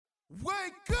Wake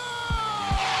up!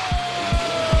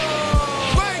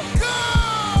 Wake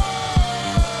up!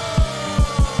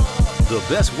 The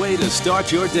best way to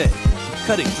start your day.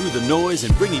 Cutting through the noise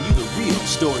and bringing you the real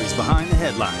stories behind the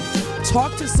headlines.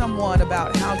 Talk to someone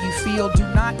about how you feel. Do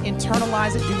not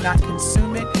internalize it. Do not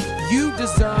consume it. You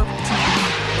deserve to be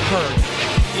heard.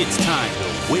 It's time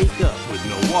to wake up with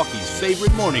Milwaukee's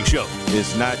favorite morning show.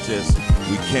 It's not just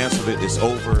we canceled it, it's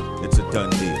over, it's a done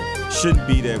deal. Shouldn't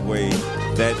be that way.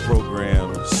 That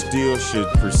program still should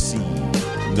proceed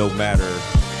no matter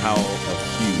how a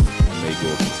few may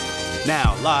go against it.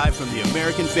 Now, live from the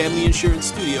American Family Insurance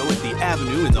Studio at the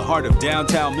Avenue in the heart of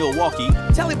downtown Milwaukee.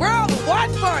 Telly, we're on the watch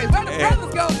for it. Where the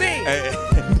brother's going to be?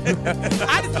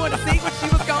 I just want to see what she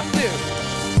was going to do.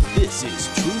 This is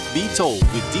Truth Be Told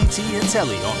with DT and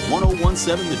Telly on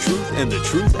 1017 The Truth and The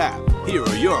Truth app. Here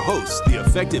are your hosts, the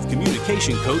effective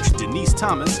communication coach Denise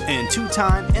Thomas and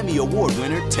two-time Emmy Award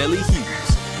winner Telly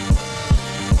Hughes.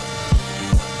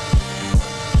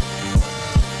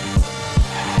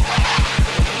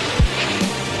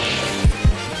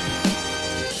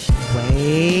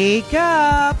 Wake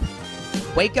up.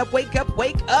 Wake up, wake up,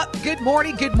 wake up. Good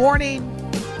morning, good morning.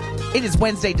 It is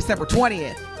Wednesday, December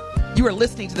 20th. You are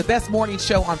listening to the best morning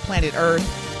show on planet Earth,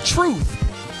 Truth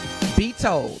Be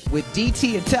Told, with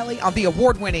DT and Telly on the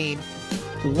award-winning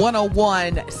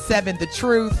 1017 The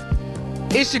Truth.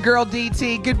 It's your girl,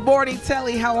 DT. Good morning,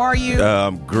 Telly. How are you?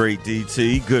 Great,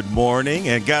 DT. Good morning.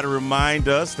 And got to remind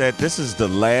us that this is the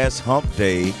last hump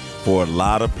day for a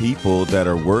lot of people that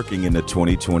are working in the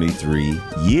 2023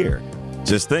 year.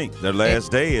 Just think, their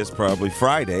last day is probably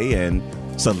Friday, and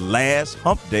it's the last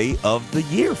hump day of the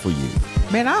year for you.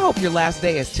 Man, I hope your last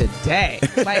day is today.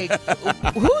 Like,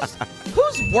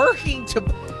 who's working to,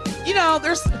 you know,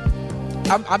 there's,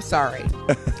 I'm sorry.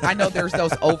 I know there's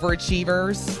those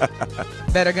overachievers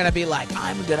that are going to be like,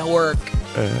 I'm going to work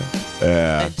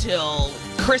until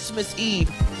Christmas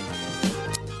Eve.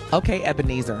 Okay,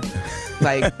 Ebenezer.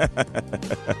 Like,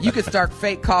 you could start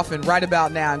fake coughing right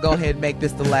about now and go ahead and make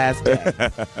this the last day.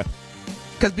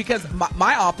 Because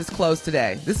my office closed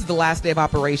today. This is the last day of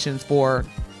operations for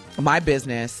my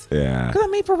business. Yeah. Because, I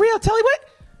mean, for real, Telly,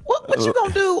 what you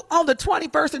going to do on the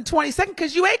 21st and 22nd?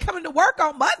 Because you ain't coming to work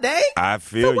on Monday. I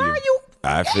feel so why you. Are you?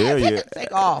 I feel you.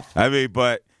 Take off.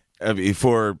 But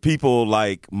for people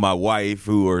like my wife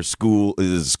who is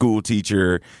a school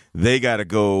teacher, they got to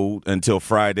go until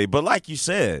Friday. But like you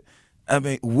said, I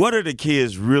mean, what are the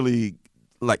kids really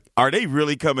like? Are they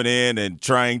really coming in and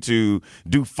trying to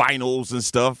do finals and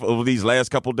stuff over these last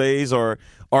couple of days? Or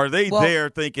are they there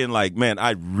thinking like, man,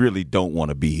 I really don't want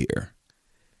to be here?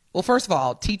 Well, first of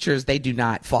all, teachers, they do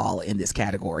not fall in this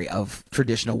category of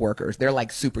traditional workers. They're like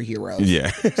superheroes.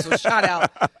 Yeah. So shout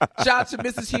out to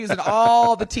Mrs. Hughes and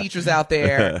all the teachers out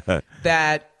there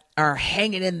that are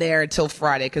hanging in there until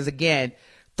Friday. Because again,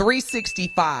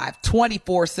 365,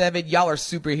 24/7, y'all are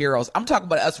superheroes. I'm talking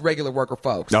about us regular worker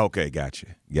folks. Okay, gotcha.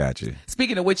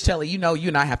 Speaking of which, Telly, you know you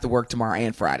and I have to work tomorrow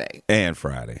and Friday.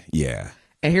 Yeah.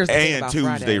 And here's the thing about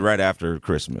Tuesday, Friday. right after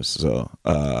Christmas. So,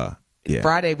 yeah.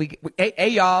 Friday, we hey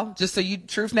y'all, just so you,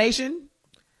 Truth Nation,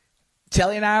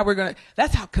 Telly and I,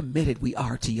 that's how committed we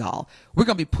are to y'all. We're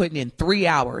going to be putting in 3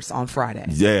 hours on Friday.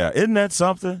 Yeah. Isn't that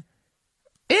something?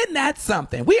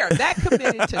 We are that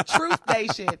committed to Truth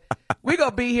Nation. We're going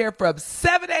to be here from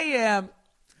 7 a.m.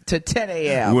 to 10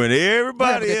 a.m. When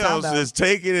everybody else is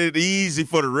taking it easy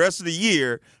for the rest of the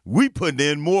year, we putting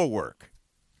in more work.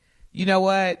 You know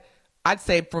what? I'd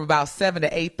say from about 7 to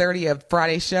 8:30 of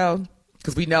Friday's show,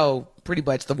 because we know pretty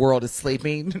much the world is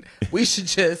sleeping. We should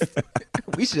just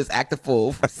act a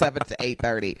fool from 7 to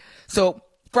 8:30. So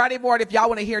Friday morning, if y'all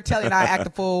want to hear Telly and I act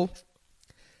a fool,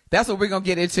 that's what we're going to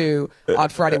get into on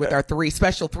Friday with our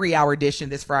special 3-hour edition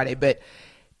this Friday. But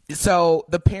so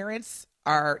the parents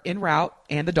are en route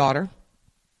and the daughter.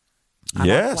 I'm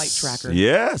on Flight Tracker.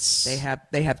 Yes.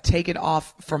 They have taken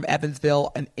off from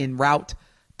Evansville and en route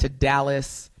to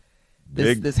Dallas.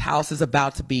 This house is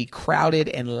about to be crowded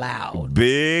and loud.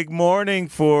 Big morning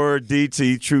for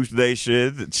DT Truth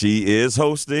Nation. She is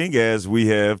hosting, as we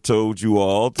have told you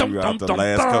all throughout the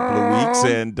last couple of weeks,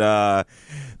 and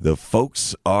the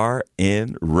folks are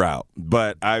en route.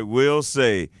 But I will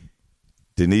say,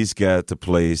 Denise got the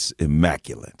place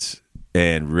immaculate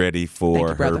and ready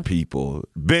for her people.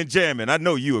 Benjamin, I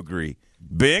know you agree.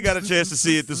 Ben got a chance to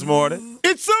see it this morning.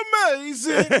 It's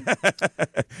amazing.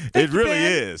 It really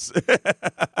is.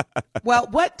 Well,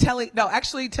 Telly,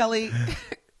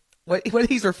 what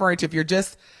he's referring to, if you're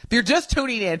just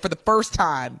tuning in for the first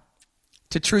time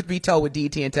to Truth Be Told with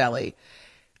DT and Telly,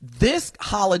 this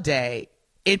holiday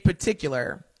in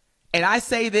particular, and I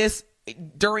say this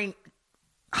during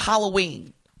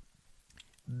Halloween,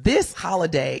 This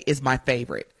holiday is my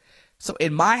favorite. So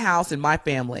in my house, in my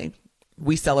family,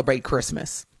 we celebrate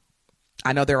Christmas.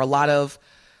 I know there are a lot of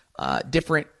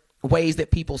different ways that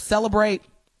people celebrate.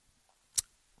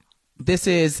 This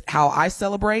is how I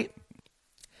celebrate.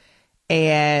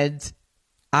 And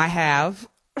I have,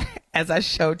 as I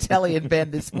showed Telly and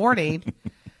Ben this morning,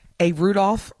 a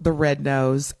Rudolph the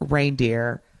Red-Nosed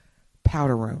Reindeer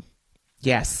powder room.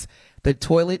 Yes, the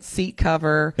toilet seat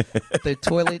cover, the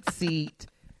toilet seat.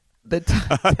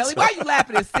 Telly, why are you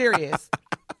laughing? It's serious.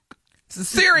 It's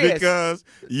serious. Because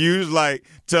you was like,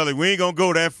 Telly, we ain't going to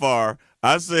go that far.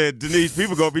 I said, Denise,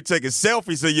 people going to be taking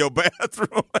selfies in your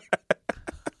bathroom.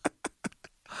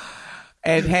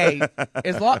 And hey,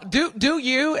 as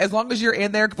long as you're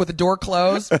in there with the door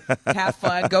closed, have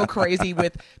fun, go crazy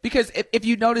because if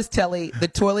you notice, Telly, the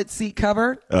toilet seat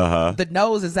cover, the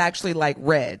nose is actually like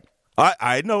red.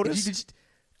 I noticed.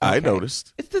 I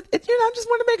noticed. I just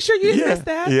want to make sure you didn't miss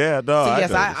that. Yeah, no. So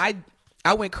yes,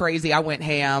 I went crazy. I went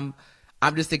ham.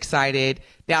 I'm just excited.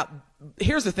 Now,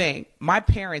 here's the thing. My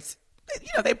parents,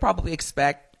 they probably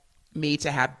expect me to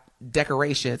have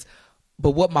decorations,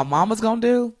 but what my mama's gonna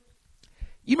do.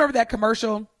 You remember that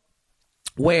commercial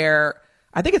where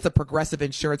I think it's a Progressive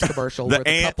insurance commercial where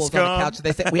the couple's on the couch and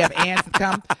they say, we have ants that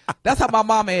come. That's how my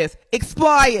mama is.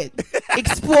 Expired.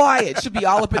 Should be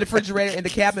all up in the refrigerator, in the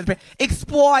cabinet.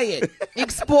 Expired.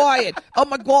 Oh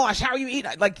my gosh, how are you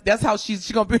eating? Like, that's how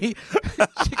she's going to be.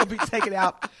 She's going to be taken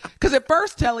out. Because at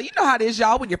first, Telly, you know how it is,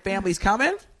 y'all, when your family's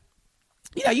coming.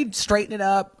 You straighten it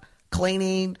up,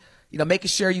 cleaning, making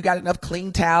sure you got enough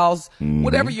clean towels,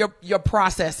 whatever your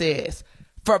process is.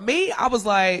 For me, I was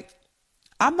like,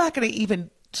 I'm not going to even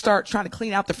start trying to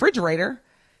clean out the refrigerator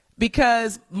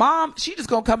because Mom, she just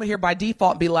going to come in here by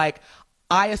default and be like,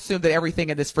 I assume that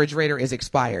everything in this refrigerator is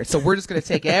expired. So we're just going to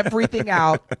take everything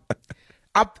out.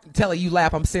 I'm telling you,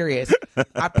 laugh. I'm serious.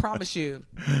 I promise you,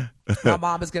 my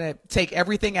mom is going to take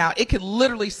everything out. It could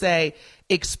literally say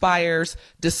expires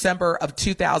December of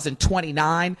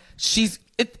 2029.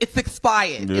 It's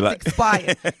expired. It's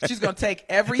expired. She's going to take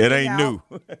everything out. It ain't new.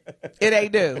 It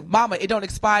ain't new. Mama, it don't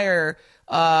expire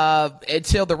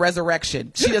until the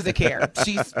resurrection. She doesn't care.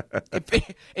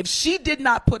 If she did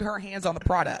not put her hands on the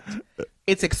product,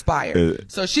 it's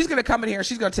expired. So she's going to come in here.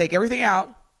 She's going to take everything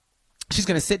out. She's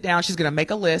going to sit down. She's going to make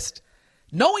a list.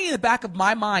 Knowing in the back of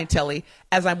my mind, Telly,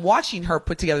 as I'm watching her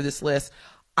put together this list,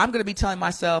 I'm going to be telling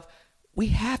myself, we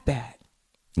have that.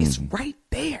 It's right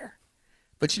there.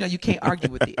 But, you can't argue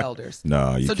with the elders.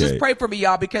 No, you can't. So just pray for me,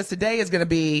 y'all, because today is going to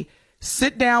be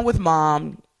sit down with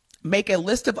Mom, make a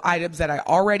list of items that I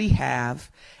already have,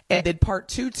 and then part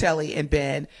 2, Telly and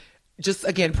Ben, just,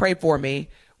 again, pray for me.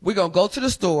 We're going to go to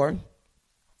the store.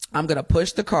 I'm going to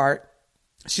push the cart.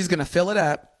 She's going to fill it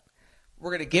up. We're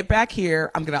going to get back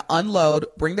here. I'm going to unload,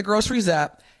 bring the groceries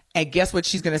up, and guess what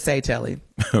she's going to say, Telly?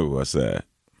 What's that?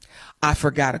 I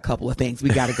forgot a couple of things. We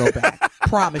got to go back.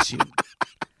 Promise you.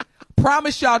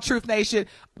 Promise y'all, Truth Nation.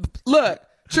 Look,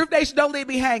 Truth Nation, don't leave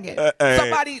me hanging. Hey.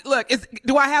 Somebody, look,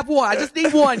 do I have one? I just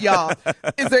need one, y'all.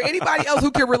 Is there anybody else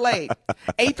who can relate?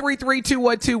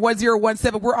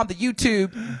 833-212-1017. We're on the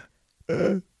YouTube.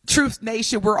 Truth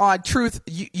Nation, we're on Truth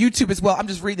YouTube as well. I'm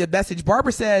just reading the message.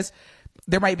 Barbara says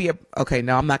there might be okay,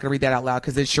 no, I'm not going to read that out loud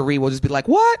because then Cherie will just be like,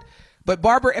 what? But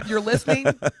Barbara, if you're listening,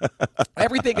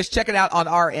 everything is checking out on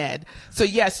our end. So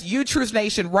yes, you Truth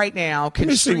Nation right now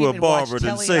can see what Barbara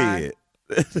done said.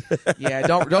 Yeah,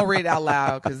 don't read it out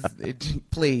loud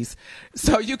please.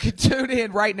 So you can tune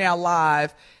in right now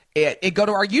live and go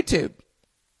to our YouTube.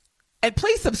 And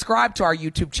please subscribe to our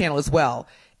YouTube channel as well.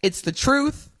 It's The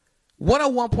Truth,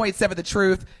 101.7 The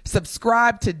Truth.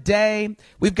 Subscribe today.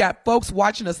 We've got folks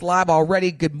watching us live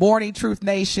already. Good morning, Truth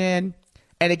Nation.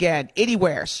 And again,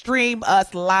 anywhere, stream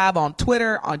us live on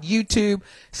Twitter, on YouTube.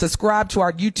 Subscribe to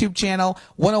our YouTube channel,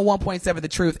 101.7 The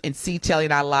Truth, and see Telly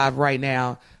and I live right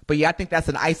now. But yeah, I think that's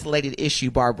an isolated issue,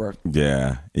 Barbara.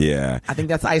 Yeah. I think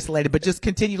that's isolated, but just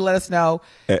continue to let us know.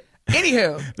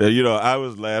 Anywho. I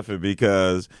was laughing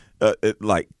because,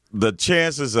 the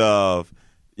chances of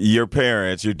your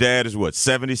parents, your dad is what,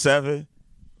 77?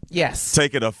 Yes.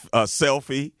 Taking a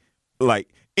selfie,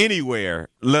 anywhere,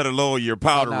 let alone your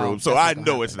powder room. So I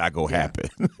know it's not going to happen.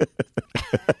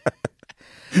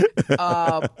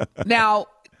 Now,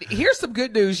 here's some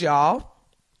good news, y'all.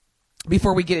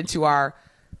 Before we get into our,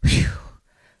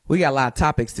 we got a lot of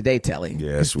topics today, Telly.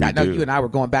 Yes, we do. I know you and I were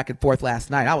going back and forth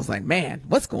last night. I was like, man,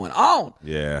 what's going on?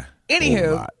 Yeah.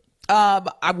 Anywho,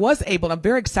 I was able, I'm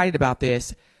very excited about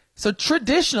this. So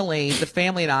traditionally, the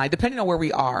family and I, depending on where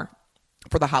we are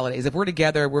for the holidays, if we're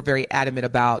together, we're very adamant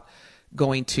about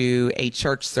going to a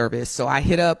church service. So I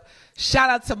hit up, shout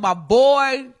out to my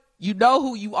boy, You know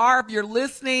who you are if you're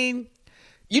listening.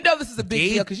 You know this is a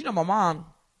big deal because you know my mom.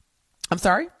 I'm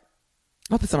sorry. I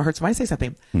hope this hurts somebody. Say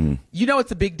something. You know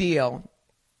it's a big deal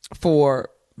for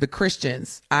the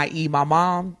Christians, i.e. my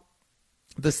mom,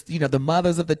 the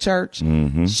mothers of the church.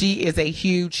 She is a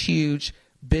huge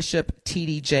Bishop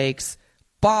T.D. Jakes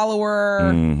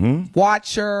follower,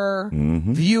 watcher,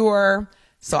 viewer.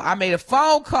 So I made a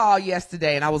phone call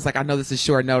yesterday and I was like, I know this is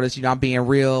short notice. I'm being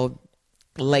real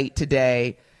late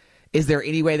today. Is there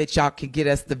any way that y'all could get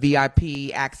us the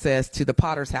VIP access to the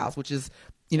Potter's House, which is,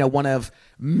 one of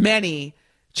many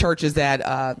churches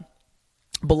that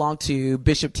belong to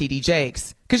Bishop T.D.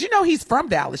 Jakes? Because he's from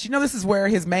Dallas. This is where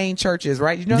his main church is,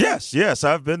 right? Yes,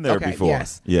 I've been there before.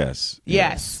 Yes.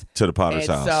 To the Potter's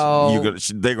House.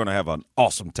 So, they're going to have an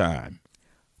awesome time.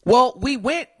 Well, we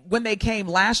went when they came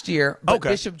last year, but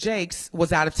Bishop Jakes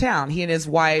was out of town. He and his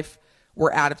wife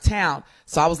were out of town.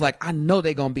 So I was like, I know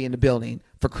they're going to be in the building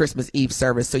for Christmas Eve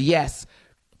service. So yes,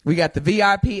 we got the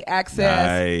VIP access.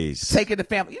 Nice. Taking the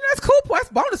family. That's cool. That's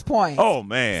bonus points. Oh,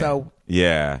 man. So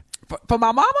yeah. For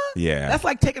my mama, yeah, that's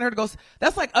like taking her to go.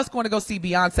 That's like us going to go see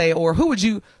Beyonce. Or who would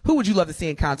you love to see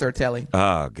in concert, Telly?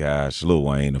 Oh gosh, Lil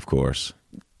Wayne, of course.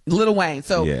 Lil Wayne.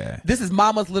 So this is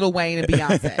Mama's Lil Wayne and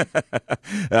Beyonce.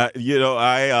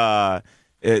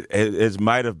 It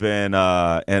might have been,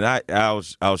 and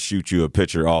I'll shoot you a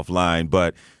picture offline,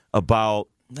 but about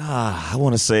I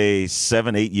want to say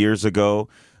 7-8 years ago,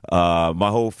 my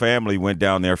whole family went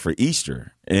down there for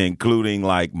Easter, including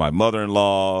like my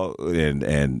mother-in-law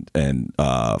and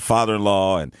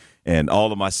father-in-law and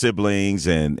all of my siblings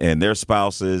and their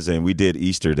spouses, and we did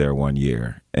Easter there one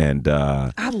year. And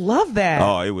I love that.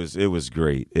 Oh, it was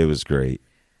great. It was great.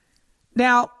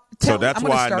 Now, so that's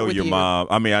why I know your mom.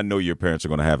 I mean, I know your parents are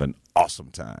going to have an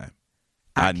awesome time.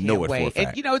 I know it for a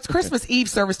fact. And, it's Christmas Eve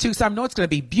service too, so I know it's going to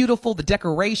be beautiful. The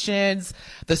decorations,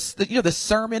 the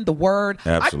sermon, the word.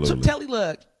 Absolutely. Telly,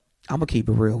 look, I'm gonna keep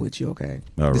it real with you, okay?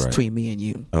 All this right. Between me and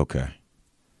you. Okay.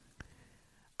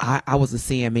 I was a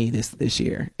CME this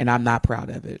year, and I'm not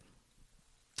proud of it.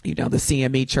 The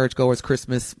CME churchgoers,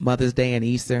 Christmas, Mother's Day, and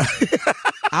Easter.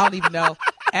 I don't even know.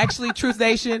 Actually, Truth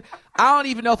Nation, I don't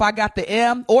even know if I got the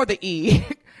M or the E.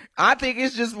 I think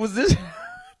it's just was this.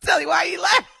 Tell you why you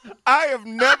laugh. I have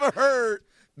never heard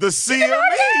the CME.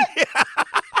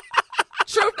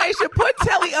 Truth Nation, put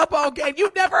Telly up on game.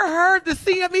 You've never heard the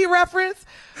CME reference?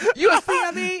 You a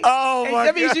CME? Oh, my God.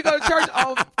 That means you go to church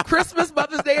on Christmas,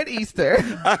 Mother's Day, and Easter.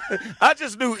 I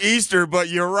just knew Easter, but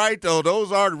you're right, though.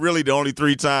 Those aren't really the only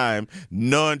 3 times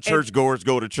non-churchgoers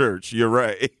go to church. You're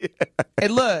right.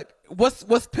 And look,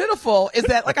 what's pitiful is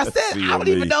that, like I said, I don't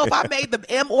even know if I made the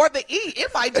M or the E.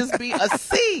 It might just be a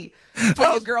C for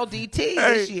your girl DT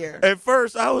this year. At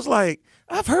first, I was like,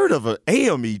 I've heard of an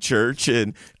AME church,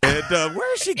 and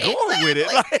where is she going with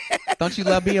it? Like, don't you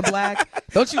love being black?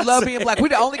 Don't you love being black? We're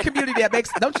the only community that makes.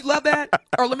 Don't you love that?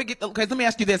 Or let me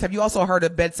ask you this: have you also heard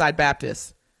of Bedside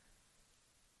Baptist?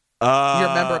 You're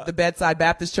a member of the Bedside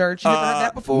Baptist Church. You ever heard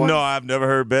that before? No, I've never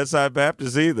heard Bedside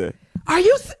Baptist either. Are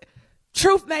you?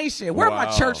 Truth Nation, where Wow. are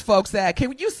my church folks at?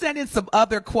 Can you send in some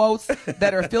other quotes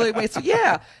that are affiliated with? So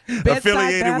yeah, Bedside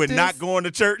Affiliated Baptist, with not going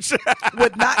to church.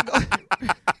 Would not go.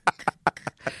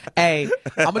 Hey,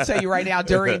 I'm gonna tell you right now,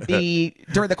 during the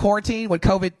quarantine when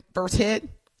COVID first hit,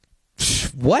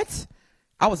 what?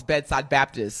 I was Bedside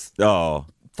Baptist. Oh,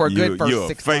 for a good first you're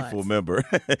 6 a faithful months. member.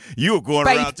 You were going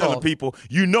around telling people,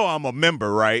 I'm a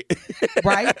member, right?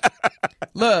 Right?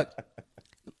 Look,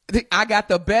 I got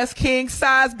the best king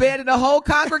size bed in the whole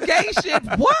congregation.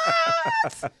 What?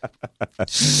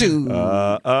 Shoot.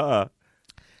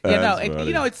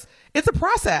 It's a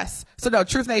process. So no,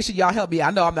 Truth Nation, y'all help me.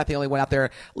 I know I'm not the only one out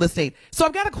there listening. So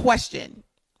I've got a question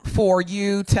for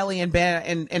you, Telly and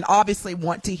Ben, and obviously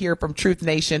want to hear from Truth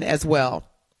Nation as well.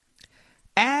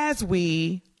 As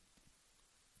we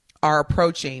are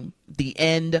approaching the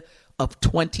end of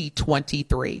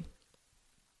 2023,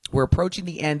 we're approaching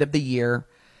the end of the year,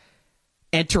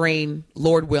 entering,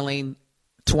 Lord willing,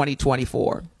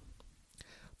 2024.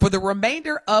 For the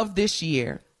remainder of this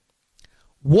year,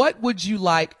 what would you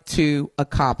like to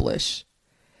accomplish?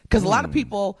 Because a lot of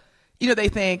people, they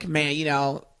think,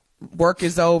 man, work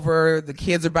is over, the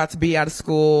kids are about to be out of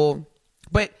school.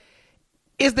 But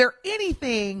is there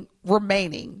anything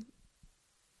remaining?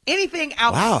 Anything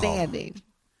outstanding? Wow.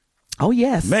 Oh,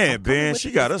 yes. Man, Ben,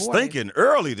 she got us thinking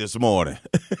early this morning.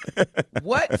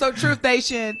 What? So, Truth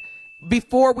Nation,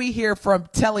 before we hear from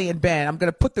Telly and Ben, I'm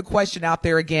going to put the question out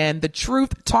there again. The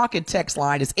Truth Talk and Text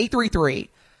line is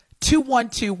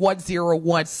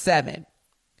 833-212-1017.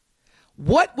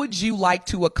 What would you like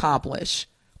to accomplish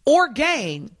or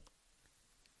gain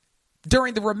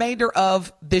during the remainder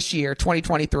of this year,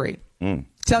 2023? Telly,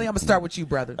 I'm going to start with you,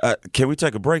 brother. Can we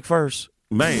take a break first?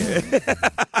 Man.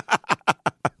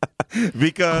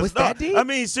 Because that deep? I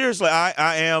mean, seriously,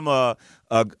 I am a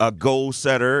goal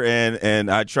setter, and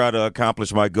I try to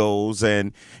accomplish my goals.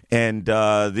 And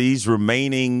these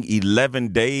remaining 11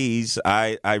 days,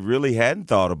 I really hadn't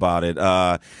thought about it.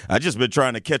 I just been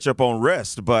trying to catch up on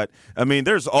rest. But I mean,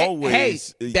 there's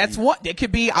always that's what it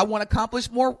could be. I want to accomplish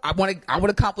more. I want to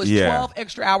accomplish 12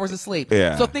 extra hours of sleep.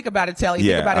 Yeah. So think about it, Telly.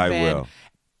 Yeah, think about it, Ben. I will.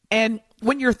 And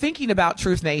when you're thinking about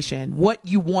Truth Nation, what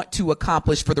you want to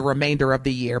accomplish for the remainder of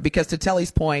the year, because to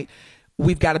Telly's point,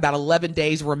 we've got about 11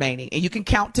 days remaining, and you can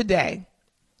count today.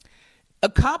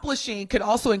 Accomplishing could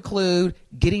also include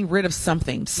getting rid of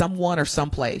something, someone, or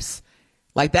someplace.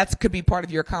 Like that could be part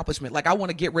of your accomplishment. Like I want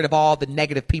to get rid of all the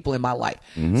negative people in my life.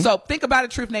 So think about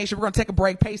it, Truth Nation. We're going to take a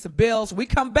break, pay some bills. When we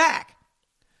come back,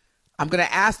 I'm going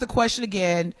to ask the question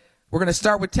again. We're going to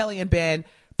start with Telly and Ben,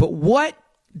 but what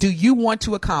do you want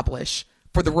to accomplish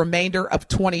for the remainder of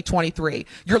 2023?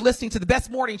 You're listening to the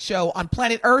best morning show on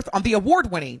planet Earth on the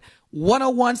award-winning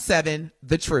 1017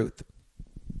 The Truth.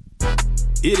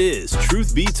 It is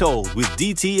Truth Be Told with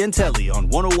DT and Telly on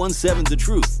 1017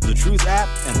 The Truth app,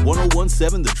 and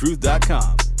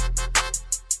 1017thetruth.com.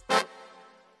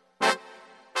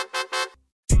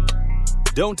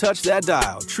 Don't touch that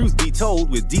dial. Truth Be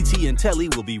Told with DT and Telly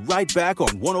will be right back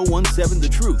on 1017 The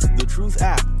Truth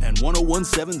app, and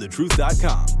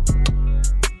 1017thetruth.com.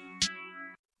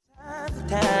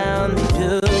 Down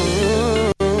to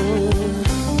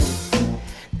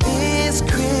this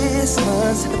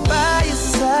Christmas, by your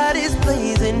side is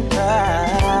blazing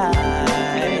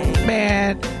bright.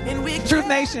 Man, Truth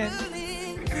Nation.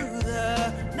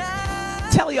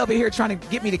 Telly over here trying to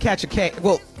get me to catch a case.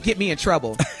 Well, get me in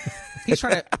trouble. He's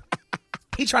trying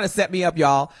to set me up,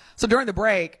 y'all. So during the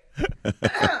break,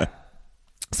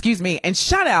 excuse me, and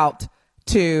shout out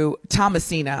to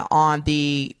Thomasina on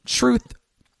the Truth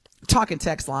Talk and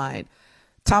Text line.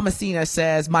 Thomasina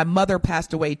says, my mother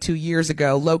passed away 2 years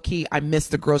ago. Low key, I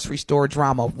missed the grocery store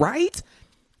drama, right?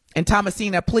 And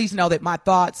Thomasina, please know that my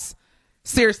thoughts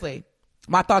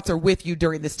are with you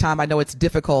during this time. I know it's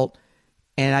difficult,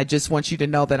 and I just want you to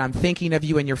know that I'm thinking of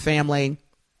you and your family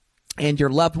and your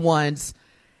loved ones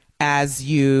as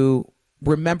you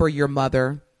remember your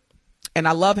mother. And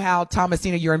I love how,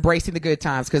 Thomasina, you're embracing the good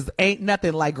times, because ain't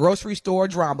nothing like grocery store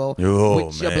drama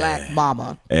with your black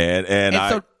mama. And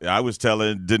I was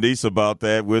telling Denise about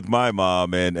that with my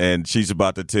mom, and she's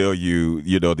about to tell you,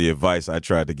 the advice I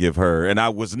tried to give her. And I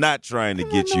was not trying to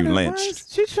get you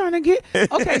lynched. She's trying to get.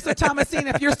 Okay, so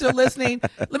Thomasina, if you're still listening,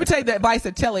 let me tell you the advice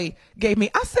that Telly gave me.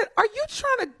 I said, Are you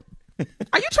trying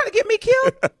to get me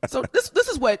killed? So this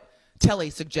is what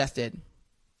Telly suggested.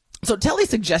 So Telly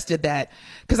suggested that,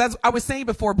 because as I was saying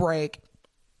before break,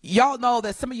 y'all know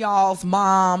that some of y'all's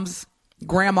moms,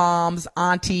 grandmoms,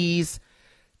 aunties,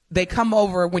 they come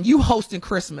over when you hosting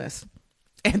Christmas,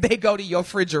 and they go to your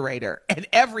refrigerator, and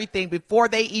everything, before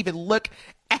they even look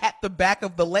at the back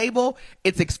of the label,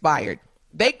 it's expired.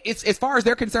 It's as far as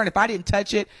they're concerned, if I didn't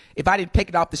touch it, if I didn't pick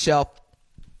it off the shelf,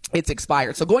 it's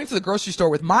expired. So going to the grocery store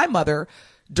with my mother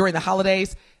during the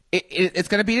holidays, it's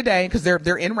going to be today, because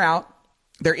they're en route.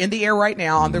 They're in the air right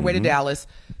now on their way to Dallas.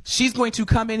 She's going to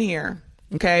come in here.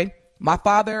 Okay. My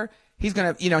father, he's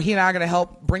going to, he and I are going to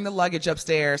help bring the luggage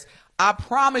upstairs. I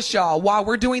promise y'all, while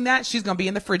we're doing that, she's going to be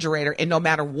in the refrigerator, and no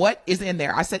matter what is in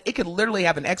there, I said it could literally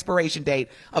have an expiration date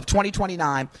of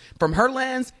 2029. From her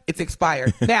lens, it's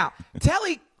expired. Now,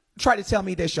 Telly tried to tell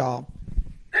me this, y'all.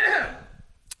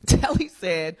 Telly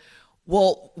said,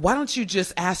 well, why don't you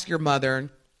just ask your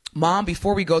mother, Mom,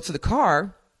 before we go to the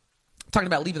car, talking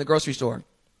about leaving the grocery store,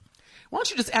 why don't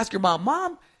you just ask your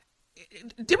Mom,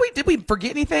 did we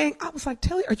forget anything? I was like,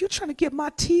 Telly, are you trying to get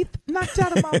my teeth knocked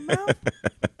out of my mouth?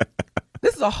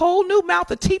 This is a whole new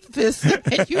mouth of teeth,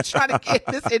 and you trying to get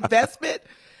this investment?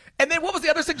 And then what was the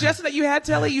other suggestion that you had,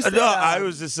 Telly? You said, no, I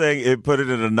was just saying, put it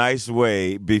in a nice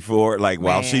way before,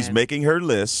 while she's making her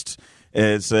list,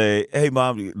 and say, hey,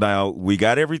 Mom, now we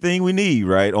got everything we need,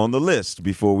 right, on the list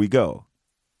before we go.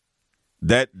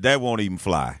 That won't even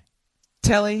fly.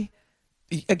 Telly,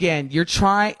 again, you're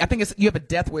trying. I think you have a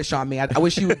death wish on me. I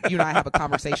wish you and I have a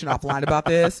conversation offline about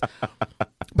this.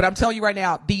 But I'm telling you right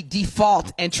now, the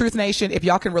default, and Truth Nation, if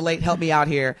y'all can relate, help me out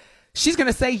here. She's going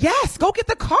to say, yes, go get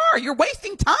the car. You're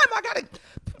wasting time. I got to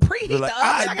preheat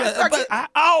the oven. I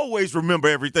always remember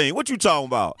everything. What you talking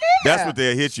about? Yeah. That's what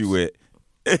they'll hit you with.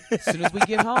 As soon as we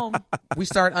get home, we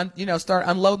start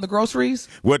unloading the groceries.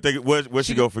 What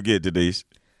she gonna forget, Denise?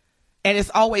 And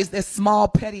it's always this small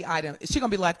petty item. She's gonna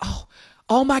be like,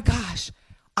 oh my gosh,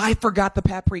 I forgot the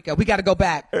paprika. We got to go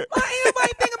back. Ain't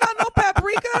nobody think about no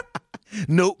paprika.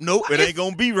 Nope. It ain't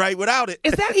going to be right without it.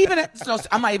 Is that even no,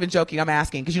 I'm not even joking. I'm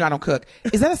asking because I don't cook.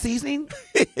 Is that a seasoning?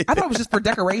 I thought it was just for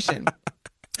decoration.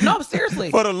 No,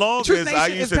 seriously. For the longest, I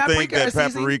used to think that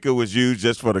paprika was used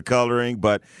just for the coloring,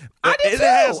 but it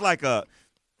has like a.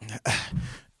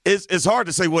 It's hard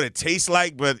to say what it tastes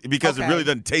like, but because it really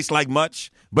doesn't taste like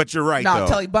much. But you're right. No,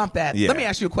 tell you bump that. Yeah. Let me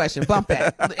ask you a question. Bump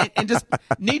that, and just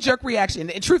knee-jerk reaction.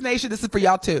 In Truth Nation, this is for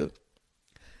y'all too.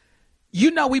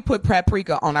 We put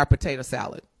paprika on our potato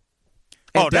salad.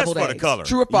 Oh, that's for the color.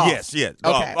 True or false? Yes.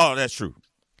 Okay. Oh, that's true.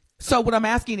 So what I'm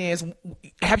asking is,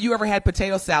 have you ever had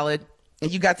potato salad and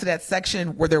you got to that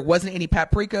section where there wasn't any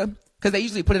paprika? Because they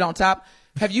usually put it on top.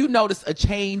 Have you noticed a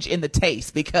change in the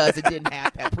taste because it didn't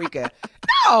have paprika?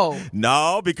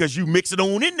 No, because you mix it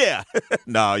on in there.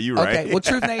 No, you're right. Okay, well,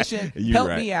 Truth Nation, help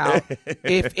me out.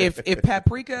 If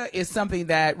paprika is something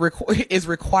that is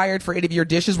required for any of your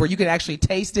dishes where you can actually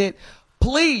taste it,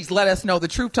 please let us know. The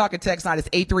Truth Talk and text line is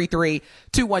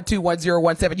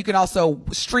 833-212-1017. You can also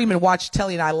stream and watch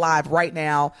Telly and I live right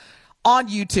now on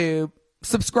YouTube.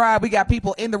 Subscribe. We got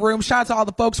people in the room. Shout out to all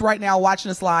the folks right now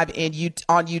watching us live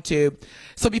on YouTube.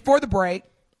 So before the break,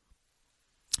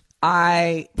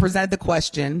 I presented the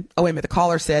question. Oh, wait a minute. The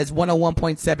caller says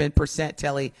 101.7%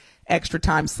 Telly, extra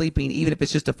time sleeping, even if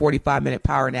it's just a 45-minute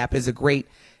power nap, is a great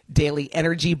daily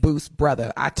energy boost,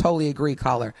 brother. I totally agree,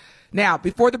 caller. Now,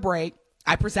 before the break,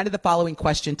 I presented the following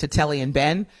question to Telly and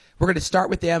Ben. We're going to start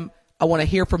with them. I want to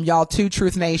hear from y'all too,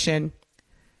 Truth Nation,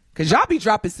 because y'all be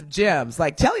dropping some gems.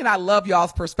 Like, Telly and I love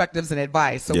y'all's perspectives and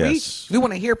advice. So we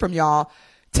want to hear from y'all.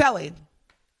 Telly,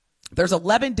 there's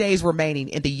 11 days remaining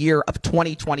in the year of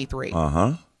 2023.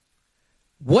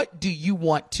 What do you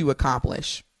want to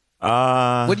accomplish?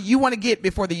 What do you want to get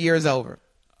before the year is over?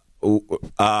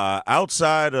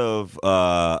 Outside of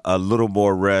a little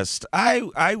more rest,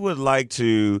 I would like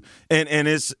to, and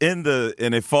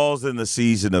it falls in the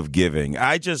season of giving.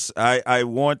 I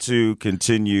want to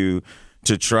continue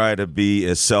to try to be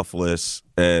as selfless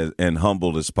and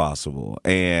humble as possible,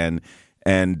 and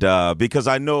because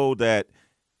I know that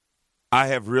I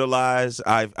have realized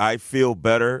I feel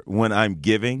better when I'm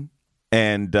giving,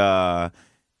 and I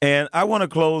want to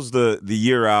close the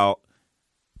year out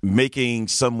making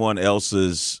someone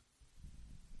else's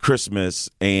Christmas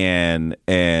and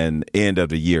end of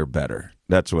the year better.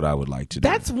 That's what I would like to do.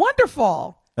 That's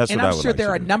wonderful. That's and what I'm I would sure like there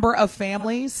to are do. a number of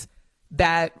families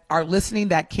that are listening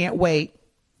that can't wait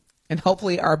and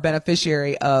hopefully are a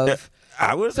beneficiary of.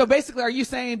 So basically, are you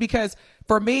saying, because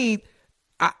for me,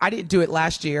 I didn't do it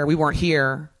last year. We weren't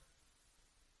here.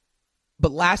 But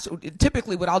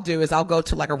typically what I'll do is I'll go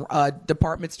to like a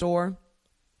department store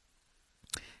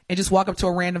and just walk up to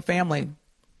a random family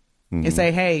and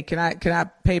say, hey, can I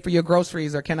pay for your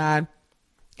groceries, or can I?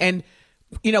 And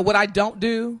what I don't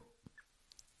do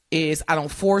is I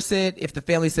don't force it. If the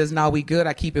family says, no, we good,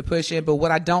 I keep it pushing. But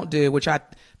what I don't do,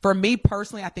 for me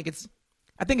personally, I think it's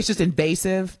just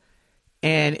invasive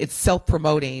and it's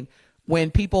self-promoting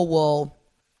when people will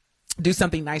do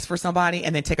something nice for somebody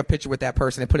and then take a picture with that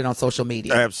person and put it on social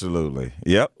media. Absolutely.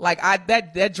 Yep. Like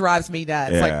that drives me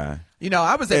nuts. Yeah. Like,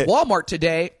 I was at Walmart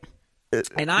today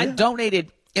and I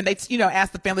donated, and they,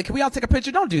 asked the family, can we all take a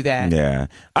picture? Don't do that. Yeah.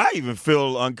 I even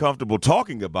feel uncomfortable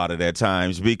talking about it at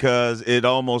times because it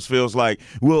almost feels like,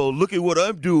 well, look at what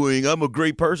I'm doing. I'm a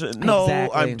great person. No,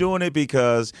 Exactly. I'm doing it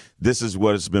because this is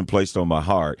what has been placed on my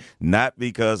heart, not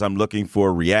because I'm looking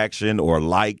for reaction or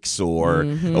likes or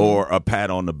a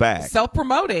pat on the back.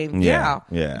 Self-promoting. Yeah.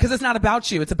 Because it's not about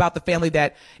you. It's about the family,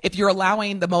 that if you're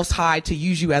allowing the Most High to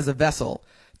use you as a vessel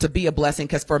to be a blessing.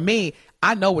 Because for me,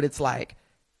 I know what it's like.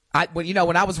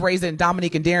 When I was raising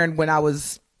Dominique and Darren, when I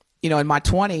was, in my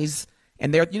 20s,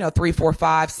 and they're, 3, 4,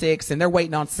 5, 6, and they're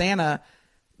waiting on Santa,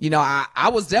 I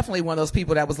was definitely one of those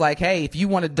people that was like, hey, if you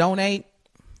want to donate.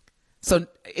 So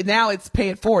now it's pay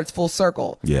it forward. It's full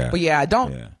circle. Yeah. But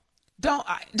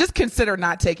just consider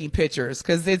not taking pictures,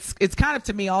 because it's kind of,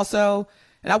 to me also,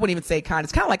 and I wouldn't even say it's kind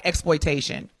of like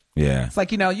exploitation. Yeah. It's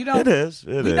like, you don't. It is.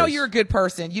 We know you're a good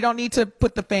person. You don't need to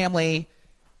put the family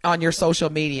on your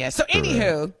social media. So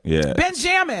anywho,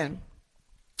 Benjamin,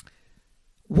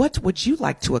 what would you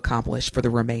like to accomplish for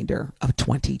the remainder of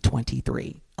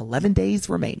 2023? 11 days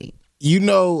remaining.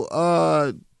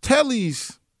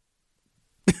 Telly's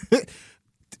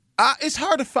it's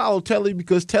hard to follow Telly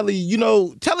because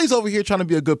Telly's over here trying to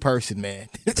be a good person, man.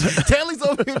 Telly's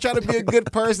over here trying to be a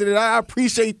good person, and I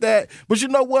appreciate that. But you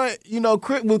know what?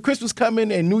 With Christmas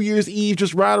coming and New Year's Eve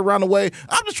just right around the way,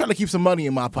 I'm just trying to keep some money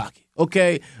in my pocket,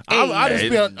 okay? I just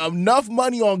spent enough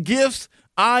money on gifts.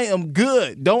 I am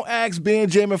good. Don't ask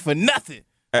Benjamin for nothing.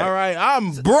 All right,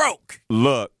 I'm broke.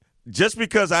 Look, just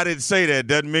because I didn't say that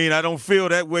doesn't mean I don't feel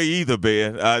that way either,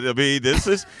 Ben. I mean, this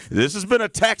has been a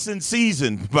taxing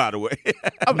season, by the way.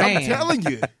 I'm telling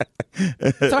you.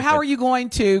 So how are you going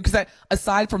to, because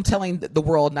aside from telling the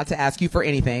world not to ask you for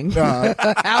anything, what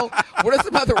are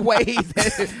some other ways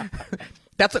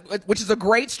which is a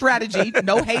great strategy.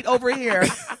 No hate over here.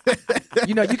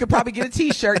 You know, you could probably get a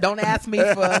T-shirt. Don't ask me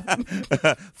for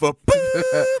boop.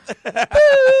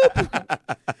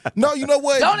 No, you know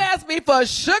what? Don't ask me for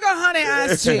sugar honey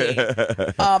iced tea.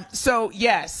 So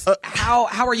yes, how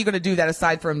are you going to do that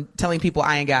aside from telling people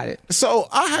I ain't got it? So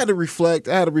I had to reflect.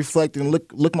 And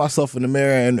look myself in the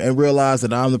mirror and realize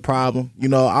that I'm the problem. You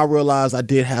know, I realized I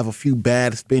did have a few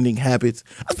bad spending habits.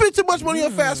 I spent too much money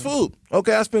on fast food.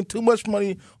 Okay, I spent too much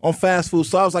money on fast food.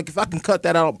 So I was like, if I can cut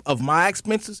that out of my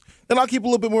expenses, then I'll keep a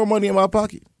little bit more money in my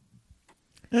pocket.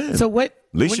 Yeah. So what? At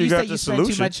least when you got say the you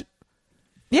solution. Spend too much,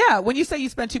 yeah, when you say you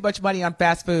spend too much money on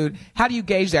fast food, how do you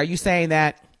gauge that? Are you saying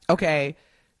that, okay,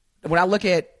 when I look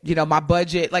at, you know, my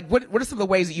budget, like what are some of the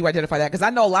ways that you identify that? Because I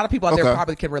know a lot of people out there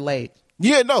probably can relate.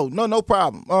 Yeah, no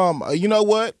problem. You know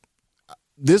what?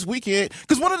 This weekend,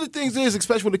 because one of the things is,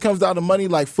 especially when it comes down to money,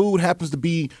 like food happens to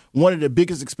be one of the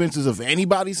biggest expenses of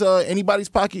anybody's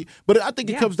pocket. But I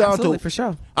think it comes down to, for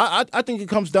sure. I think it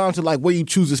comes down to like where you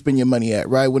choose to spend your money at,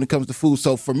 right? When it comes to food.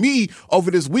 So for me,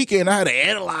 over this weekend, I had to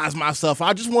analyze myself.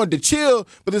 I just wanted to chill,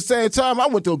 but at the same time, I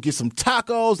went to go get some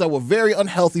tacos that were very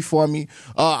unhealthy for me.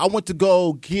 I went to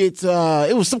go get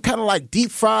it was some kind of like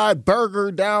deep fried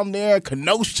burger down there,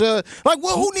 Kenosha. Like,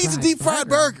 well, who needs a deep fried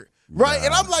burger? Right,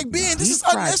 and I'm like, Ben, this is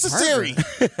unnecessary.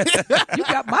 You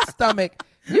got my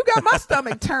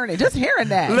stomach turning just hearing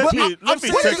that. Let me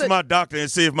text my doctor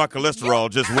and see if my cholesterol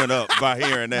just went up by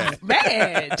hearing that.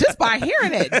 Man, just by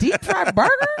hearing it, deep fried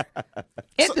burger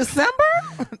in December.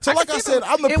 So, like I said,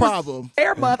 I'm the problem.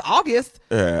 Air month, August.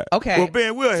 Yeah. Okay. Well,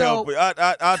 Ben, we'll help you.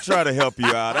 I'll try to help you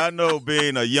out. I know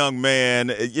being a young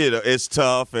man, you know, it's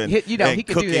tough, and he can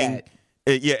cooking, do that.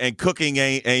 Yeah, and cooking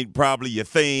ain't probably your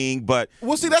thing, but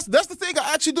well, see, that's the thing.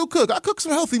 I actually do cook. I cook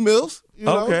some healthy meals. You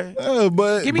know? Okay,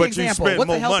 but Give me an you example. spend What's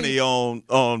more a healthy- money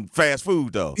on fast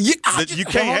food though. Yeah, you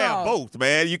can't have both,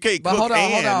 man. You can't cook hold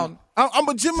and. on. I'm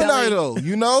a Gemini though,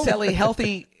 you know. Telly,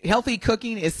 healthy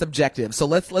cooking is subjective. So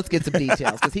let's get some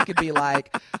details, because he could be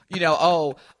like, you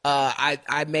know,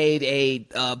 I made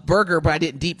a burger, but I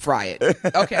didn't deep fry it.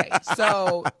 Okay,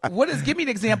 so give me an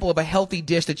example of a healthy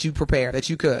dish that you prepare, that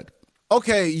you cook.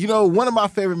 Okay, you know, one of my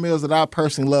favorite meals that I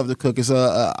personally love to cook is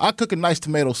I cook a nice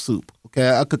tomato soup. Okay,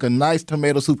 I cook a nice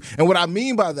tomato soup, and what I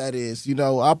mean by that is, you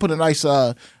know, I put a nice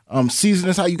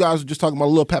seasoning. How you guys were just talking about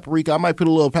a little paprika. I might put a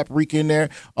little paprika in there.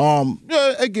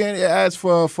 Again, it adds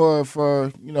for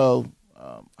you know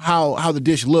how the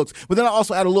dish looks. But then I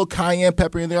also add a little cayenne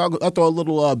pepper in there. I'll throw a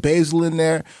little basil in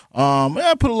there.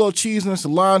 I put a little cheese and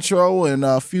cilantro and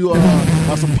a few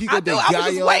some pico de gallo. I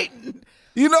was just waiting.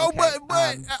 You know, okay.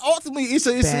 but ultimately, it's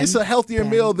a healthier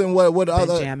meal than what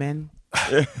other. Benjamin.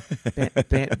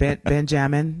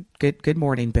 Benjamin. Good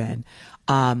morning, Ben.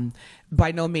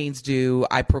 By no means do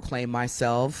I proclaim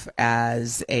myself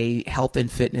as a health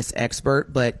and fitness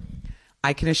expert, but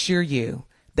I can assure you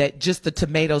that just the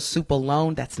tomato soup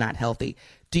alone, that's not healthy.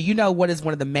 Do you know what is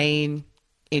one of the main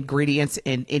ingredients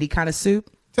in any kind of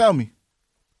soup? Tell me.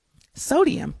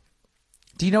 Sodium.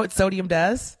 Do you know what sodium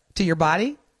does to your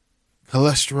body?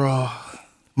 Cholesterol.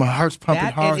 My heart's pumping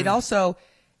hard. And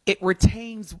it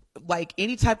retains like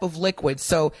any type of liquid.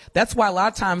 So that's why a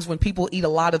lot of times when people eat a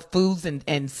lot of foods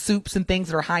and soups and things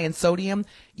that are high in sodium,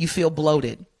 you feel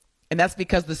bloated. And that's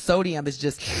because the sodium is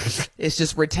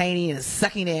just retaining and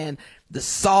sucking in the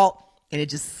salt, and it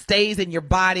just stays in your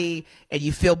body, and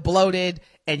you feel bloated,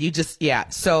 and you just, yeah.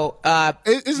 So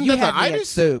isn't that the itis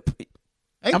soup?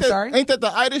 I'm sorry? Ain't that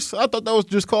the itis? I thought that was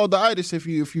just called the itis if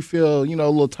you feel, you know, a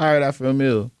little tired after a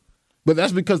meal. But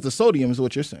that's because the sodium is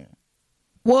what you're saying.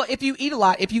 Well, if you eat a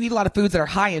lot of foods that are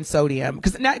high in sodium,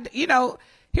 because now, you know,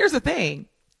 here's the thing.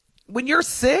 When you're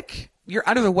sick, you're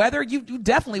under the weather, you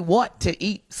definitely want to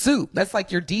eat soup. That's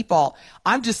like your default.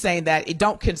 I'm just saying that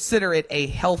don't consider it a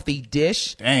healthy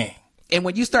dish. Dang. And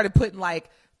when you started putting like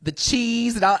the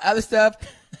cheese and all other stuff,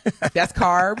 that's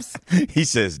carbs. He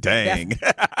says, dang.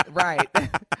 Right.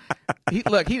 He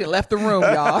done left the room,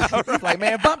 y'all. He's like,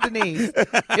 man, bump the knees.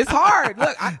 It's hard.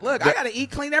 I got to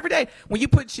eat clean every day. When you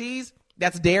put cheese,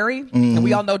 that's dairy. Mm-hmm. And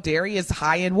we all know dairy is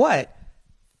high in what?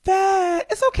 Fat.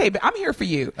 It's okay, but I'm here for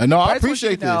you. I know. I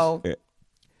appreciate this.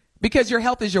 Because your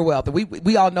health is your wealth. And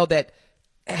we all know that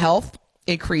health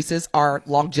increases our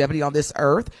longevity on this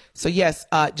earth. So yes,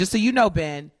 just so you know,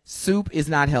 Ben, soup is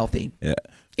not healthy. Yeah.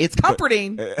 It's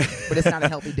comforting, but it's not a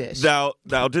healthy dish. Now,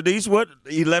 Denise, what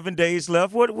 11 days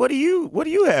left? What do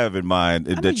you have in mind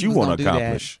that you want to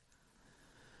accomplish?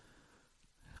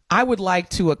 I would like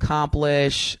to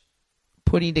accomplish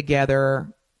putting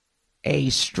together a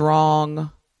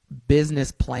strong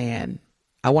business plan.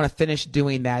 I want to finish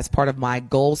doing that as part of my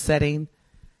goal setting,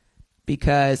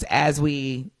 because as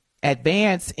we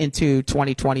advance into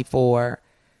 2024,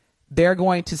 there are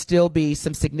going to still be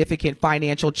some significant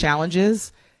financial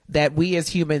challenges that we as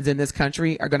humans in this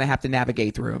country are going to have to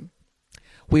navigate through.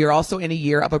 We are also in a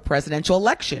year of a presidential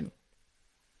election.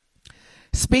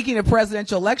 Speaking of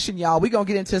presidential election, y'all, we're going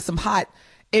to get into some hot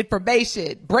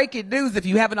information. Breaking news, if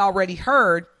you haven't already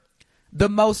heard, the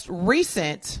most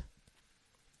recent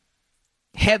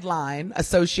headline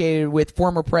associated with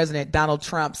former President Donald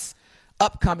Trump's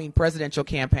upcoming presidential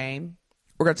campaign.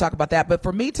 We're going to talk about that. But